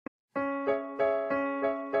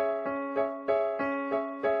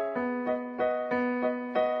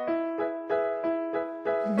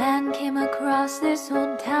across this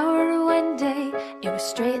old tower one day. It was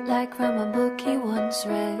straight like from a book he once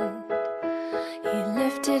read. He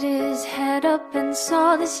lifted his head up and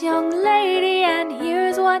saw this young lady, and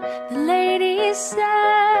here's what the lady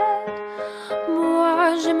said.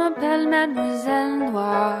 Moi, je m'appelle Mademoiselle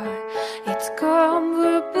Noir. It's comme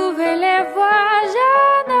vous pouvez les voir. Je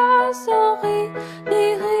n'en souris ni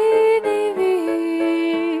ris ni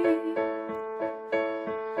vis.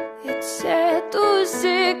 C'est tout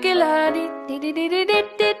ce qu'il a dit.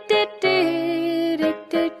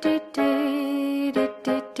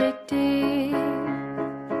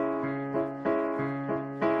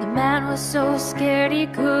 The man was so scared he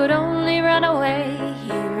could only run away.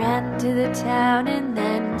 He ran to the town and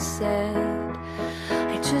then said,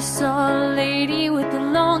 I just saw a lady with the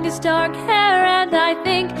longest dark hair, and I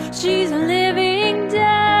think she's a living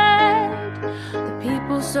dead. The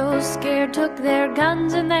people so scared took their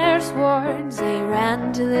guns and their swords. They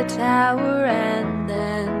ran to the tower and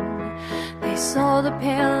then they saw the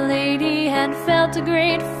pale lady and felt a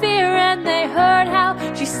great fear, and they heard how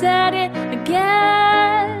she said it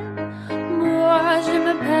again. Moi, je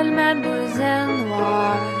m'appelle Mademoiselle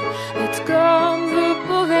Noir. It's comme vous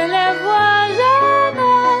pouvez le voir. Je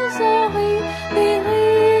n'en souris ni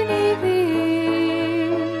ris ni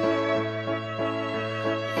vis.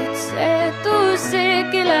 C'est tout ce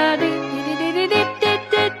qu'il a dit.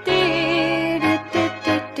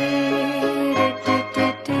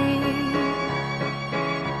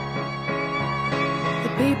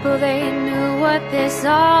 People, they knew what this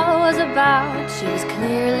all was about. She was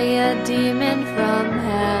clearly a demon from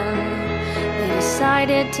hell. They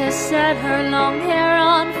decided to set her long hair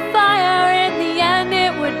on fire. In the end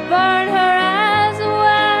it would burn her as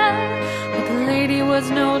well. But the lady was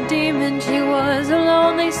no demon, she was a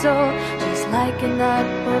lonely soul, just like in that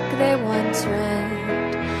book they once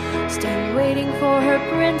read. Still waiting for her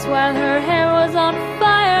prince while her hair was on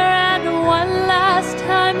fire. And one last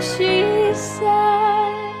time she said,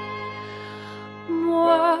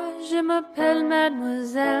 Moi, je m'appelle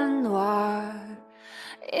Mademoiselle Noire.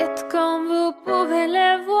 Et comme vous pouvez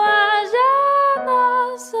le voir, je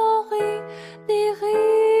n'en souris ni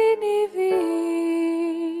ris ni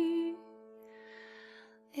vis.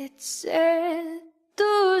 Et c'est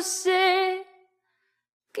tout ce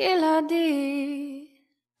qu'il a dit.